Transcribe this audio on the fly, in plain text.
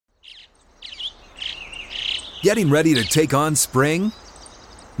Getting ready to take on spring?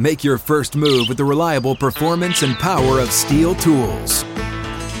 Make your first move with the reliable performance and power of Steel tools.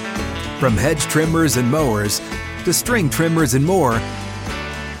 From hedge trimmers and mowers to string trimmers and more,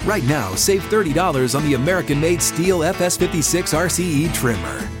 right now save $30 on the American-made Steel FS56 RCE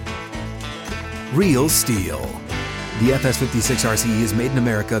trimmer. Real Steel. The FS56 RCE is made in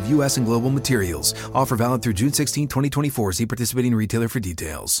America of U.S. and global materials. Offer valid through June 16, 2024. See participating retailer for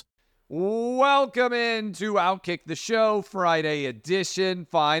details. Welcome into Outkick the Show, Friday edition,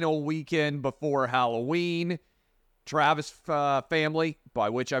 final weekend before Halloween. Travis family, by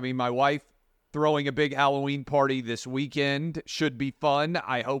which I mean my wife, throwing a big Halloween party this weekend. Should be fun.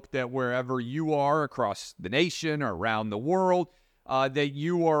 I hope that wherever you are across the nation or around the world, that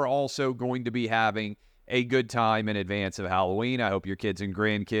you are also going to be having a good time in advance of Halloween. I hope your kids and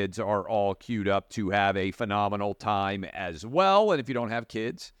grandkids are all queued up to have a phenomenal time as well. And if you don't have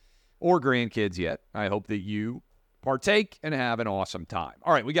kids or grandkids yet, I hope that you partake and have an awesome time.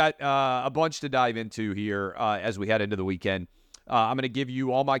 All right, we got a bunch to dive into here as we head into the weekend. I'm going to give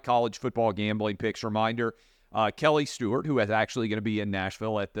you all my college football gambling picks. Reminder, Kelly Stewart, who is actually going to be in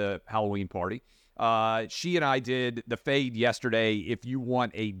Nashville at the Halloween party, she and I did the fade yesterday. If you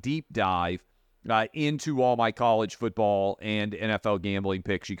want a deep dive into all my college football and NFL gambling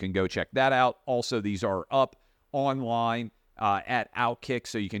picks, you can go check that out. Also, these are up online at Outkick,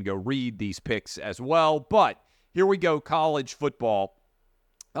 so you can go read these picks as well. But here we go, college football.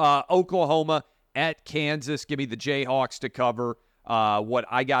 Oklahoma at Kansas. Give me the Jayhawks to cover. What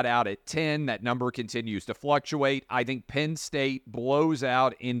I got out at 10, that number continues to fluctuate. I think Penn State blows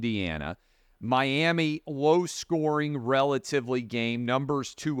out Indiana. Miami, low-scoring, relatively game.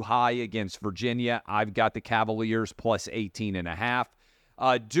 Numbers too high against Virginia. I've got the Cavaliers plus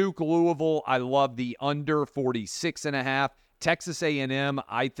 18.5. Duke, Louisville, I love the under 46.5. Texas A&M,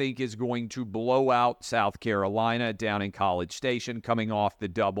 I think, is going to blow out South Carolina down in College Station, coming off the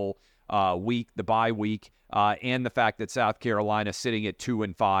double week, the bye week, and the fact that South Carolina sitting at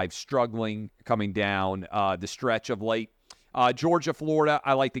 2-5, struggling, coming down the stretch of late. Georgia, Florida,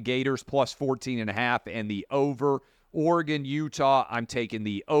 I like the Gators plus 14.5 and the over. Oregon, Utah, I'm taking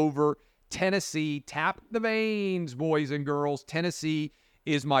the over. Tennessee, tap the veins, boys and girls. Tennessee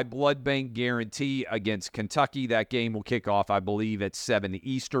is my blood bank guarantee against Kentucky. That game will kick off, I believe, at 7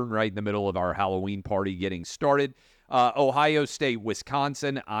 Eastern, right in the middle of our Halloween party getting started. Ohio State,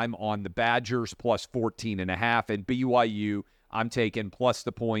 Wisconsin, I'm on the Badgers plus 14.5. And BYU, I'm taking plus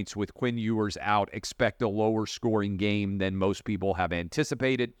the points with Quinn Ewers out. Expect a lower scoring game than most people have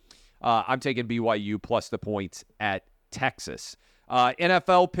anticipated. I'm taking BYU plus the points at Texas.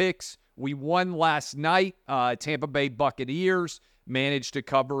 NFL picks, we won last night. Tampa Bay Buccaneers managed to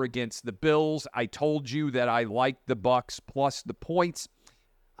cover against the Bills. I told you that I liked the Bucs plus the points.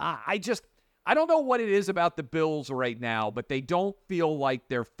 I don't know what it is about the Bills right now, but they don't feel like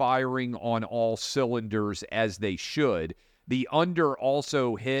they're firing on all cylinders as they should. The under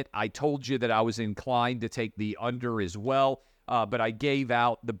also hit. I told you that I was inclined to take the under as well, but I gave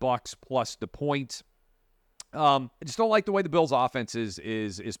out the Bucs plus the points. I just don't like the way the Bills' offense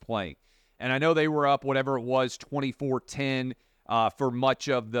is playing. And I know they were up, whatever it was, 24-10 for much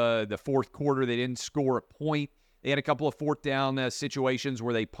of the fourth quarter. They didn't score a point. They had a couple of fourth down situations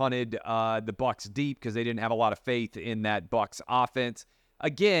where they punted the Bucs deep because they didn't have a lot of faith in that Bucs offense.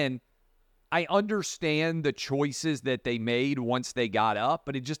 Again, I understand the choices that they made once they got up,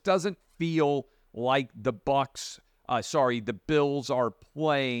 but it just doesn't feel like the Bills are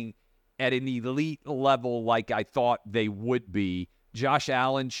playing at an elite level like I thought they would be. Josh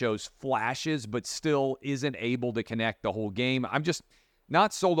Allen shows flashes, but still isn't able to connect the whole game. I'm just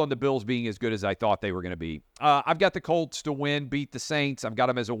not sold on the Bills being as good as I thought they were going to be. I've got the Colts to win, beat the Saints. I've got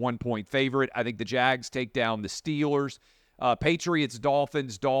them as a 1-point favorite. I think the Jags take down the Steelers. Patriots,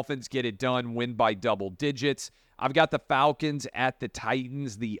 Dolphins. Dolphins get it done, win by double digits. I've got the Falcons at the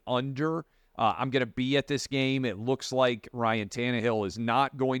Titans, the under. I'm going to be at this game. It looks like Ryan Tannehill is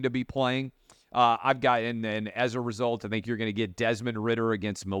not going to be playing. And then as a result, I think you're going to get Desmond Ridder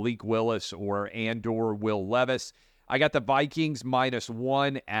against Malik Willis or Will Levis. I got the Vikings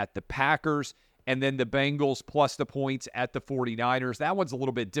 -1 at the Packers, and then the Bengals plus the points at the 49ers. That one's a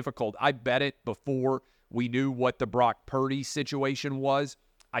little bit difficult. I bet it before we knew what the Brock Purdy situation was.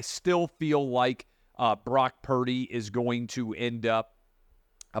 I still feel like Brock Purdy is going to end up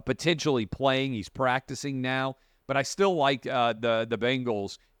potentially playing. He's practicing now, but I still like the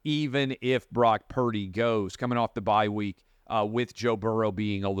Bengals, even if Brock Purdy goes, coming off the bye week with Joe Burrow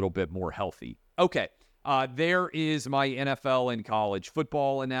being a little bit more healthy. Okay, there is my NFL and college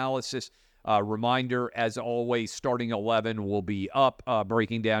football analysis. Reminder, as always, starting 11 will be up,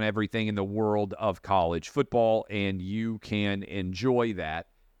 breaking down everything in the world of college football, and you can enjoy that,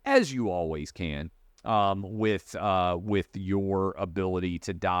 as you always can, with your ability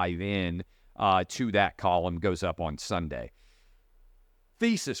to dive in to that column. Goes up on Sunday.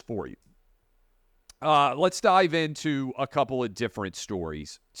 Thesis for you. Let's dive into a couple of different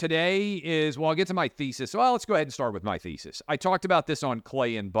stories. Today is, well, I'll get to my thesis. Well, let's go ahead and start with my thesis. I talked about this on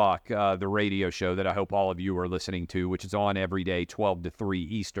Clay and Buck, the radio show that I hope all of you are listening to, which is on every day, 12 to 3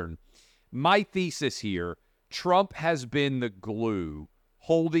 Eastern. My thesis here, Trump has been the glue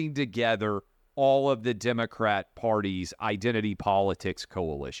holding together all of the Democrat Party's identity politics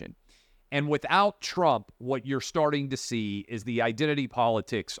coalition. And without Trump, what you're starting to see is the identity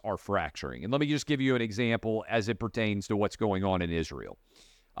politics are fracturing. And let me just give you an example as it pertains to what's going on in Israel.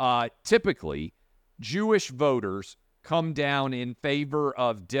 Typically, Jewish voters come down in favor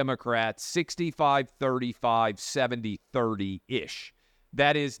of Democrats 65-35, 70-30-ish.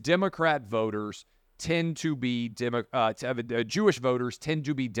 That is, Democrat voters tend to be Jewish voters tend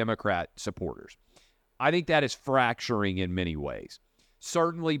to be Democrat supporters. I think that is fracturing in many ways.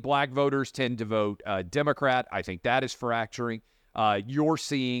 Certainly, black voters tend to vote Democrat. I think that is fracturing. You're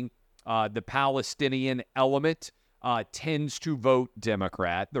seeing the Palestinian element tends to vote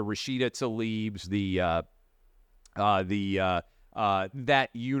Democrat. The Rashida Tlaibs, that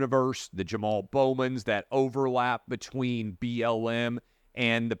universe, the Jamal Bowmans, that overlap between BLM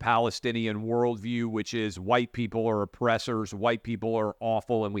and the Palestinian worldview, which is white people are oppressors, white people are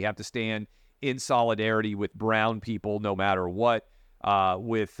awful, and we have to stand in solidarity with brown people no matter what.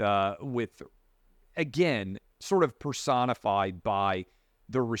 With again, sort of personified by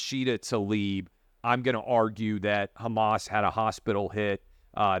the Rashida Tlaib. I'm going to argue that Hamas had a hospital hit,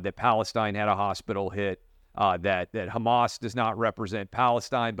 that Palestine had a hospital hit, that Hamas does not represent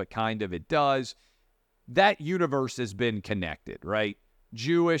Palestine, but kind of it does. That universe has been connected, right?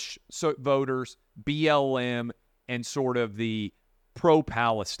 Jewish voters, BLM, and sort of the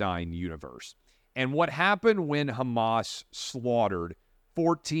pro-Palestine universe. And what happened when Hamas slaughtered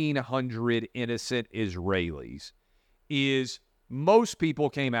 1,400 innocent Israelis is most people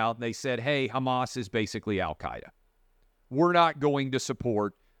came out and they said, hey, Hamas is basically Al-Qaeda. We're not going to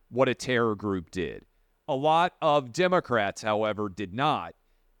support what a terror group did. A lot of Democrats, however, did not.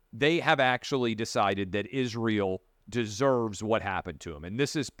 They have actually decided that Israel deserves what happened to them. And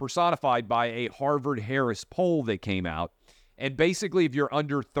this is personified by a Harvard-Harris poll that came out. And basically, if you're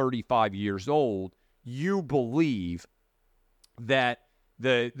under 35 years old, you believe that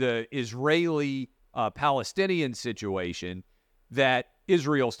the Israeli-Palestinian situation, that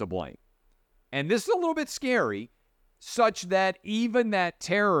Israel's to blame. And this is a little bit scary, such that even that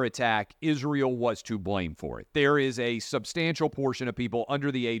terror attack, Israel was to blame for it. There is a substantial portion of people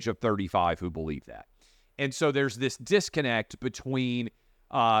under the age of 35 who believe that. And so there's this disconnect between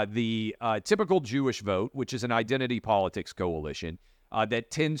the typical Jewish vote, which is an identity politics coalition that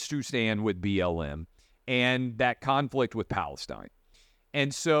tends to stand with BLM, and that conflict with Palestine.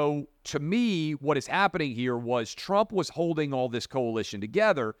 And so, to me, what is happening here was Trump was holding all this coalition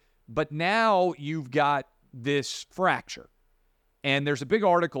together, but now you've got this fracture. And there's a big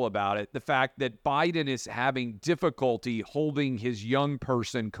article about it, the fact that Biden is having difficulty holding his young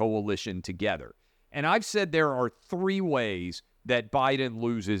person coalition together. And I've said there are 3 ways that Biden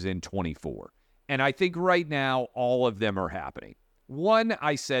loses in 24. And I think right now all of them are happening. One,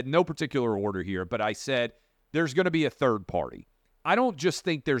 I said, no particular order here, but I said there's going to be a third party. I don't just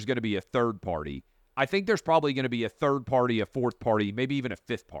think there's going to be a third party. I think there's probably going to be a third party, a fourth party, maybe even a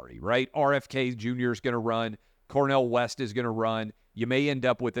fifth party, right? RFK Jr. is going to run. Cornel West is going to run. You may end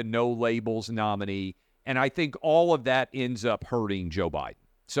up with a no labels nominee. And I think all of that ends up hurting Joe Biden.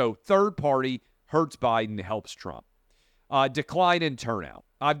 So third party hurts Biden, helps Trump. Decline in turnout.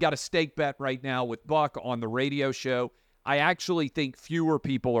 I've got a stake bet right now with Buck on the radio show. I actually think fewer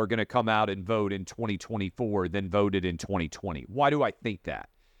people are going to come out and vote in 2024 than voted in 2020. Why do I think that?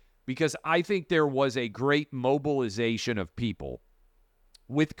 Because I think there was a great mobilization of people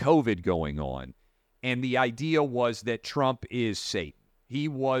with COVID going on, and the idea was that Trump is Satan. He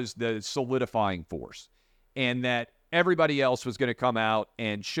was the solidifying force, and that everybody else was going to come out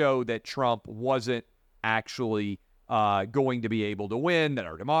and show that Trump wasn't actually going to be able to win, that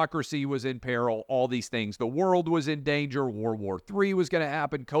our democracy was in peril, all these things. The world was in danger. World War III was going to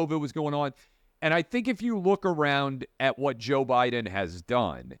happen. COVID was going on. And I think if you look around at what Joe Biden has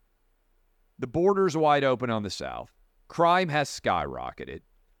done, the border's wide open on the South. Crime has skyrocketed.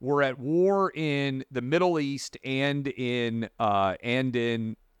 We're at war in the Middle East and in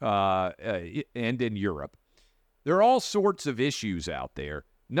Europe. There are all sorts of issues out there.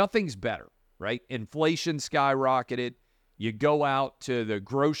 Nothing's better. right? Inflation skyrocketed. You go out to the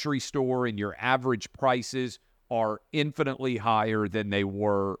grocery store and your average prices are infinitely higher than they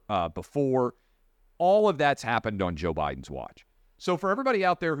were before. All of that's happened on Joe Biden's watch. So for everybody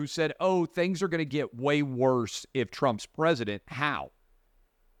out there who said, oh, things are going to get way worse if Trump's president, how?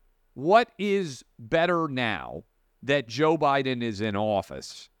 What is better now that Joe Biden is in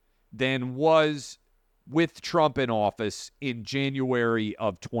office than was with Trump in office in January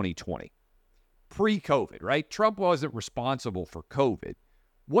of 2020? Pre-COVID, right? Trump wasn't responsible for COVID.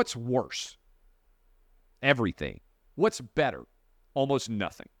 What's worse? Everything. What's better? Almost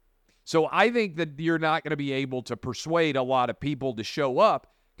nothing. So I think that you're not going to be able to persuade a lot of people to show up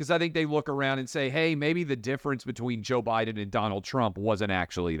because I think they look around and say, hey, maybe the difference between Joe Biden and Donald Trump wasn't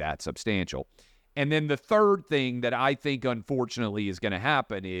actually that substantial. And then the third thing that I think, unfortunately, is going to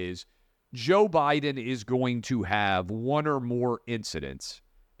happen is Joe Biden is going to have one or more incidents,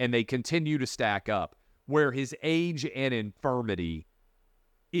 and they continue to stack up, where his age and infirmity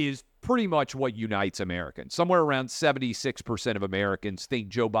is pretty much what unites Americans. Somewhere around 76% of Americans think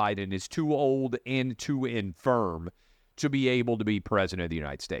Joe Biden is too old and too infirm to be able to be president of the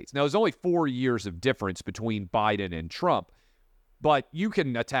United States. Now, there's only 4 years of difference between Biden and Trump, but you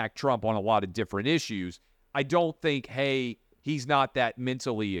can attack Trump on a lot of different issues. I don't think, hey, he's not that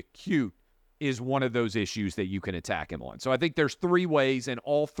mentally acute is one of those issues that you can attack him on. So I think there's three ways, and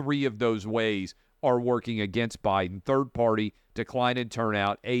all three of those ways are working against Biden. Third party, decline in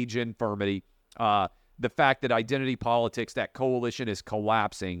turnout, age, infirmity, the fact that identity politics, that coalition is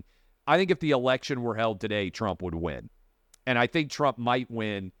collapsing. I think if the election were held today, Trump would win. And I think Trump might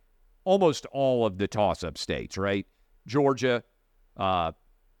win almost all of the toss-up states, right? Georgia,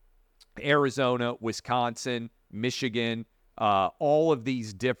 Arizona, Wisconsin, Michigan, all of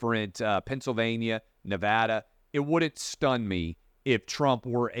these different, Pennsylvania, Nevada. It wouldn't stun me if Trump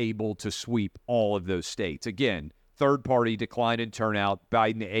were able to sweep all of those states. Again, third party, decline in turnout,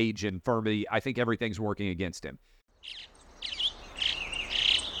 Biden age, infirmity. I think everything's working against him.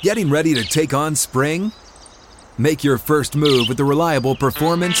 Getting ready to take on spring? Make your first move with the reliable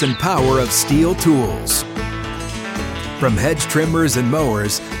performance and power of Steel tools. From hedge trimmers and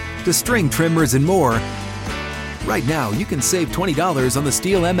mowers to string trimmers and more, right now you can save $20 on the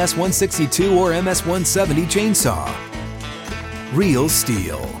Steel MS-162 or MS-170 chainsaw. Real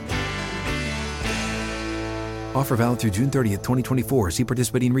Steel. Offer valid through June 30th, 2024. See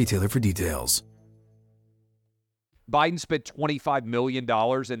participating retailer for details. Biden spent $25 million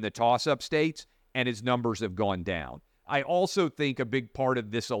in the toss-up states, and his numbers have gone down. I also think a big part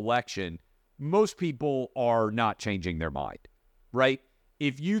of this election, most people are not changing their mind, right?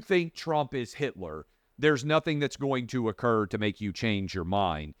 If you think Trump is Hitler, there's nothing that's going to occur to make you change your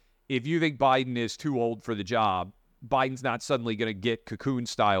mind. If you think Biden is too old for the job, Biden's not suddenly going to get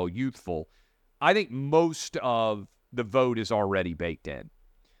cocoon-style youthful. I think most of the vote is already baked in.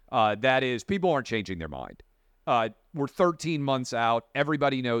 That is, people aren't changing their mind. We're 13 months out.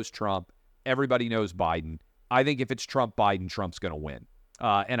 Everybody knows Trump. Everybody knows Biden. I think if it's Trump, Biden, Trump's going to win.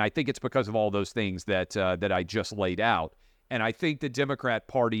 And I think it's because of all those things that I just laid out. And I think the Democrat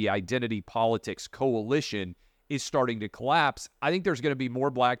Party identity politics coalition is starting to collapse. I think there's going to be more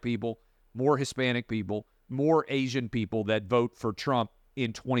black people, more Hispanic people, more Asian people that vote for Trump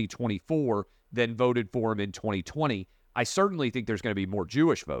in 2024 than voted for him in 2020. I certainly think there's going to be more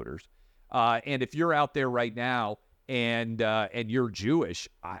Jewish voters. And if you're out there right now and you're Jewish,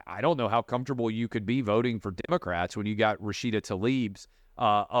 I don't know how comfortable you could be voting for Democrats when you got Rashida Tlaib's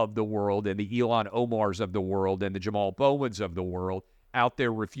of the world and the Ilhan Omar's of the world and the Jamal Bowman's of the world out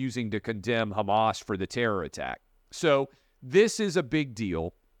there refusing to condemn Hamas for the terror attack. So this is a big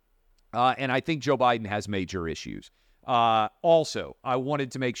deal. And I think Joe Biden has major issues. Also, I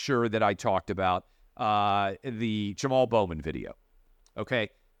wanted to make sure that I talked about the Jamal Bowman video. Okay.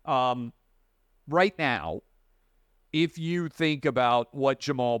 Right now, if you think about what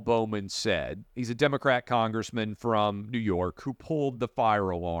Jamal Bowman said, he's a Democrat congressman from New York who pulled the fire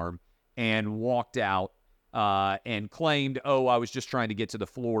alarm and walked out and claimed, oh, I was just trying to get to the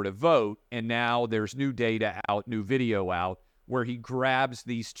floor to vote. And now there's new data out, new video out, where he grabs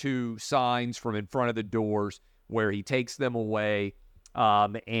these two signs from in front of the doors, where he takes them away,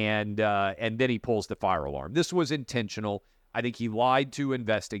 and then he pulls the fire alarm. This was intentional. I think he lied to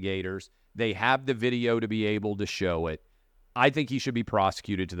investigators. They have the video to be able to show it. I think he should be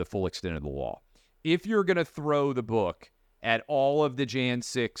prosecuted to the full extent of the law. If you're going to throw the book at all of the Jan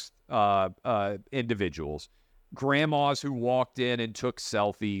 6th individuals, grandmas who walked in and took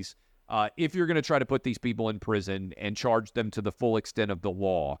selfies, if you're going to try to put these people in prison and charge them to the full extent of the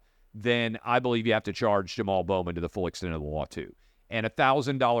law, then I believe you have to charge Jamal Bowman to the full extent of the law too. And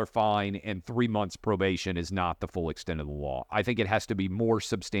 $1,000 fine and 3 months probation is not the full extent of the law. I think it has to be more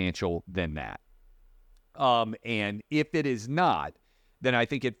substantial than that. And if it is not, then I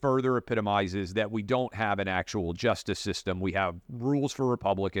think it further epitomizes that we don't have an actual justice system. We have rules for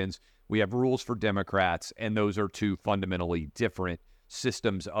Republicans, we have rules for Democrats, and those are two fundamentally different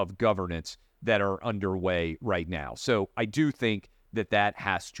systems of governance that are underway right now. So I do think that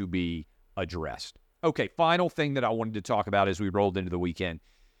has to be addressed. Okay, final thing that I wanted to talk about as we rolled into the weekend.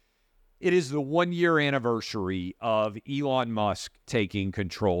 It is the 1-year anniversary of Elon Musk taking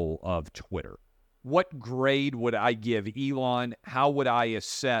control of Twitter. What grade would I give Elon? How would I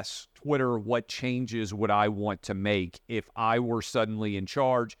assess Twitter? What changes would I want to make if I were suddenly in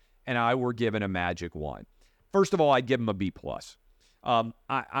charge and I were given a magic wand? First of all, I'd give him a B+.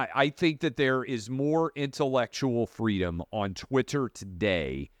 I think that there is more intellectual freedom on Twitter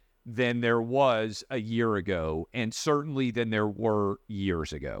today than there was a year ago, and certainly than there were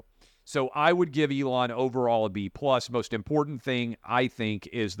years ago. So I would give Elon overall a B+. Most important thing, I think,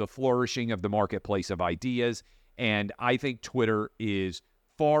 is the flourishing of the marketplace of ideas. And I think Twitter is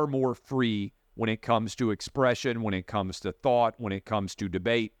far more free when it comes to expression, when it comes to thought, when it comes to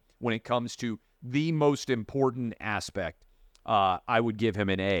debate, when it comes to the most important aspect. I would give him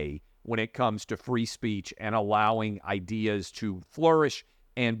an A when it comes to free speech and allowing ideas to flourish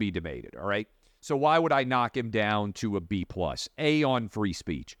and be debated, all right? So why would I knock him down to a B+? A on free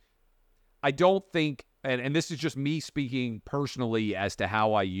speech. I don't think, and this is just me speaking personally as to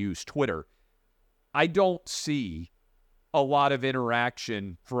how I use Twitter, I don't see a lot of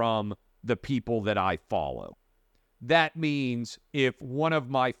interaction from the people that I follow. That means if one of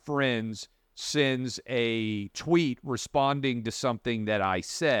my friends sends a tweet responding to something that I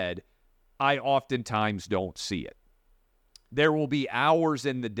said, I oftentimes don't see it. There will be hours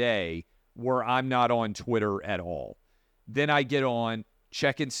in the day where I'm not on Twitter at all. Then I get on,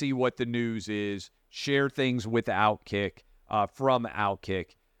 check and see what the news is, share things with Outkick, from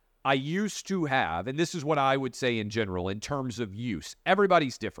Outkick. I used to have, and this is what I would say in general in terms of use.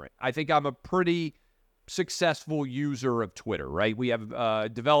 Everybody's different. I think I'm a pretty successful user of Twitter, right? We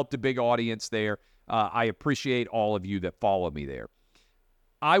have developed a big audience there. I appreciate all of you that follow me there.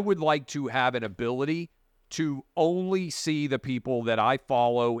 I would like to have an ability to only see the people that I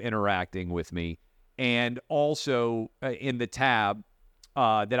follow interacting with me, and also in the tab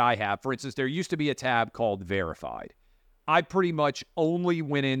that I have. For instance, there used to be a tab called Verified. I pretty much only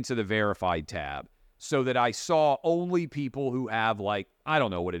went into the Verified tab so that I saw only people who have, like, I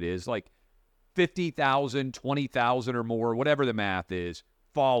don't know what it is, like 50,000, 20,000 or more, whatever the math is,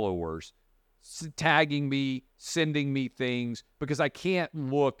 followers, tagging me, sending me things, because I can't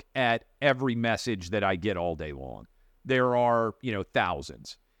look at every message that I get all day long. There are,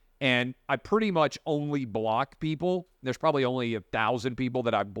 thousands. And I pretty much only block people. There's probably only 1,000 people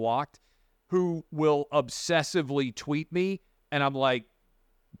that I've blocked who will obsessively tweet me. And I'm like,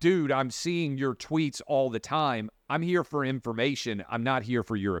 dude, I'm seeing your tweets all the time. I'm here for information. I'm not here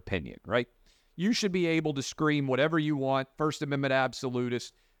for your opinion, right? You should be able to scream whatever you want. First Amendment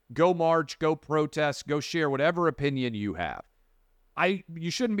absolutist. Go march, go protest, go share whatever opinion you have. You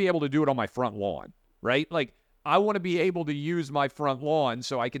shouldn't be able to do it on my front lawn, right? Like, I want to be able to use my front lawn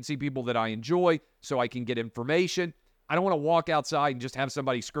so I can see people that I enjoy, so I can get information. I don't want to walk outside and just have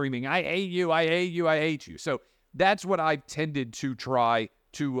somebody screaming, I hate you, I hate you, I hate you. So that's what I've tended to try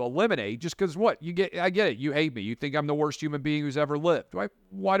to eliminate, just because I get it. You hate me. You think I'm the worst human being who's ever lived.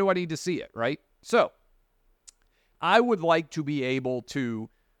 Why do I need to see it, right? So I would like to be able to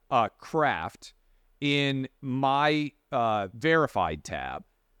craft in my Verified tab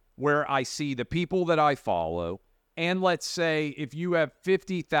where I see the people that I follow. And let's say if you have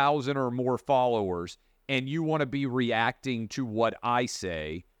 50,000 or more followers and you want to be reacting to what I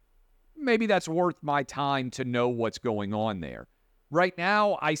say, maybe that's worth my time to know what's going on there. Right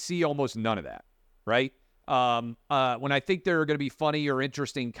now, I see almost none of that, right? When I think there are going to be funny or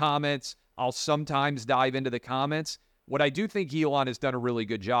interesting comments, I'll sometimes dive into the comments. What I do think Elon has done a really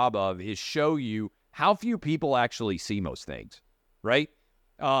good job of is show you how few people actually see most things, right?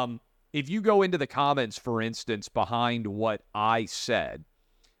 If you go into the comments, for instance, behind what I said,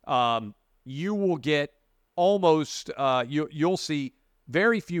 you will get almost, you'll see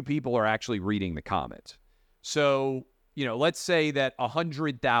very few people are actually reading the comments. So, let's say that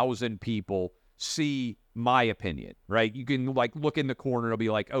 100,000 people see my opinion, right? You can look in the corner, it'll be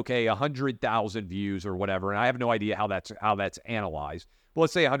like, okay, 100,000 views or whatever. And I have no idea how that's analyzed. But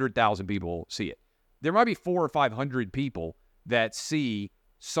let's say 100,000 people see it. There might be 400 or 500 people that see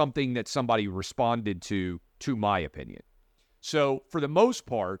something that somebody responded to my opinion. So for the most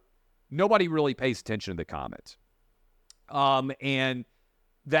part, nobody really pays attention to the comments. And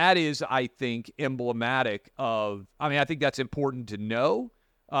that is, I think, emblematic of, I think that's important to know.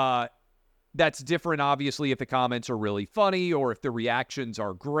 That's different, obviously, if the comments are really funny or if the reactions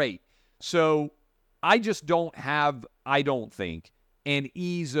are great. So I just don't have, I don't think, an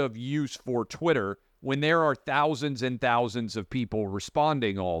ease of use for Twitter when there are thousands and thousands of people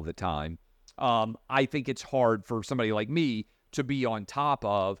responding all the time. I think it's hard for somebody like me to be on top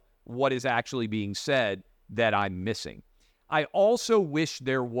of what is actually being said that I'm missing. I also wish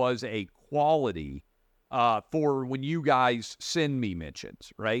there was a quality for when you guys send me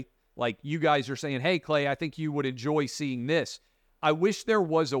mentions, right? Like you guys are saying, hey, Clay, I think you would enjoy seeing this. I wish there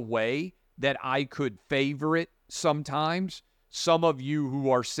was a way that I could favorite sometimes some of you who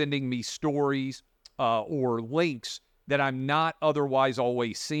are sending me stories or links that I'm not otherwise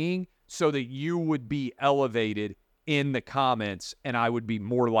always seeing, so that you would be elevated in the comments and I would be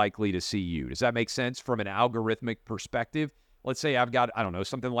more likely to see you. Does that make sense from an algorithmic perspective? Let's say I've got, I don't know,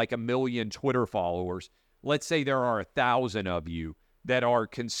 something like 1 million Twitter followers. Let's say there are 1,000 of you that are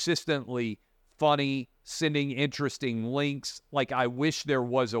consistently funny, sending interesting links. Like, I wish there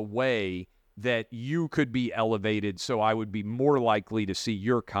was a way that you could be elevated so I would be more likely to see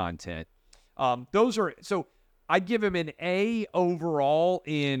your content. So I'd give him an A overall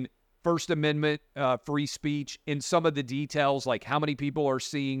in First Amendment free speech, in some of the details, like how many people are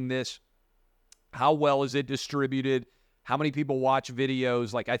seeing this, how well is it distributed, how many people watch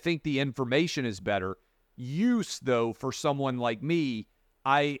videos. Like, I think the information is better. Use, though, for someone like me,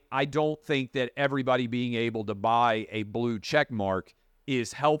 I don't think that everybody being able to buy a blue check mark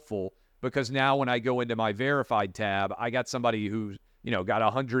is helpful, because now when I go into my verified tab, I got somebody who's, got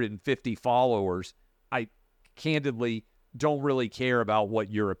 150 followers. I candidly don't really care about what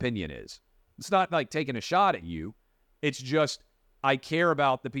your opinion is. It's not like taking a shot at you. It's just I care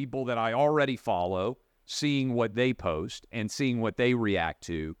about the people that I already follow, seeing what they post and seeing what they react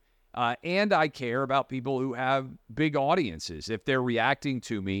to. And I care about people who have big audiences. If they're reacting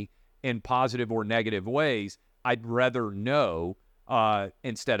to me in positive or negative ways, I'd rather know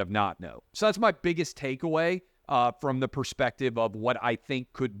instead of not know. So that's my biggest takeaway from the perspective of what I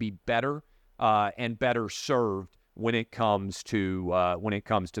think could be better and better served when it comes to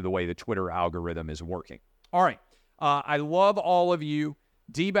the way the Twitter algorithm is working. All right. I love all of you.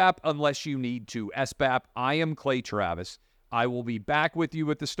 DBAP unless you need to. SBAP, I am Clay Travis. I will be back with you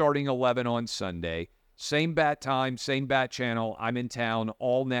at the starting 11 on Sunday. Same bat time, same bat channel. I'm in town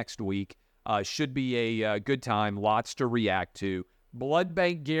all next week. Should be a good time. Lots to react to. Blood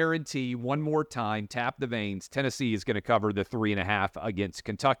Bank guarantee, one more time. Tap the veins. Tennessee is going to cover the 3.5 against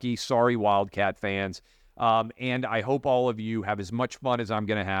Kentucky. Sorry, Wildcat fans. And I hope all of you have as much fun as I'm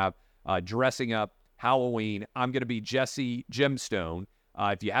going to have dressing up Halloween. I'm going to be Jesse Gemstone.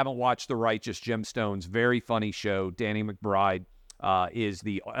 If you haven't watched The Righteous Gemstones, very funny show. Danny McBride is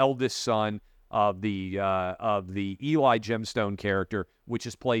the eldest son of the Eli Gemstone character, which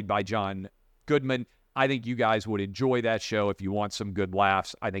is played by John Goodman. I think you guys would enjoy that show if you want some good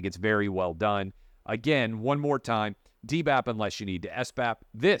laughs. I think it's very well done. Again, one more time, DBAP unless you need to. SBAP.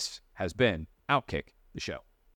 This has been Outkick the Show.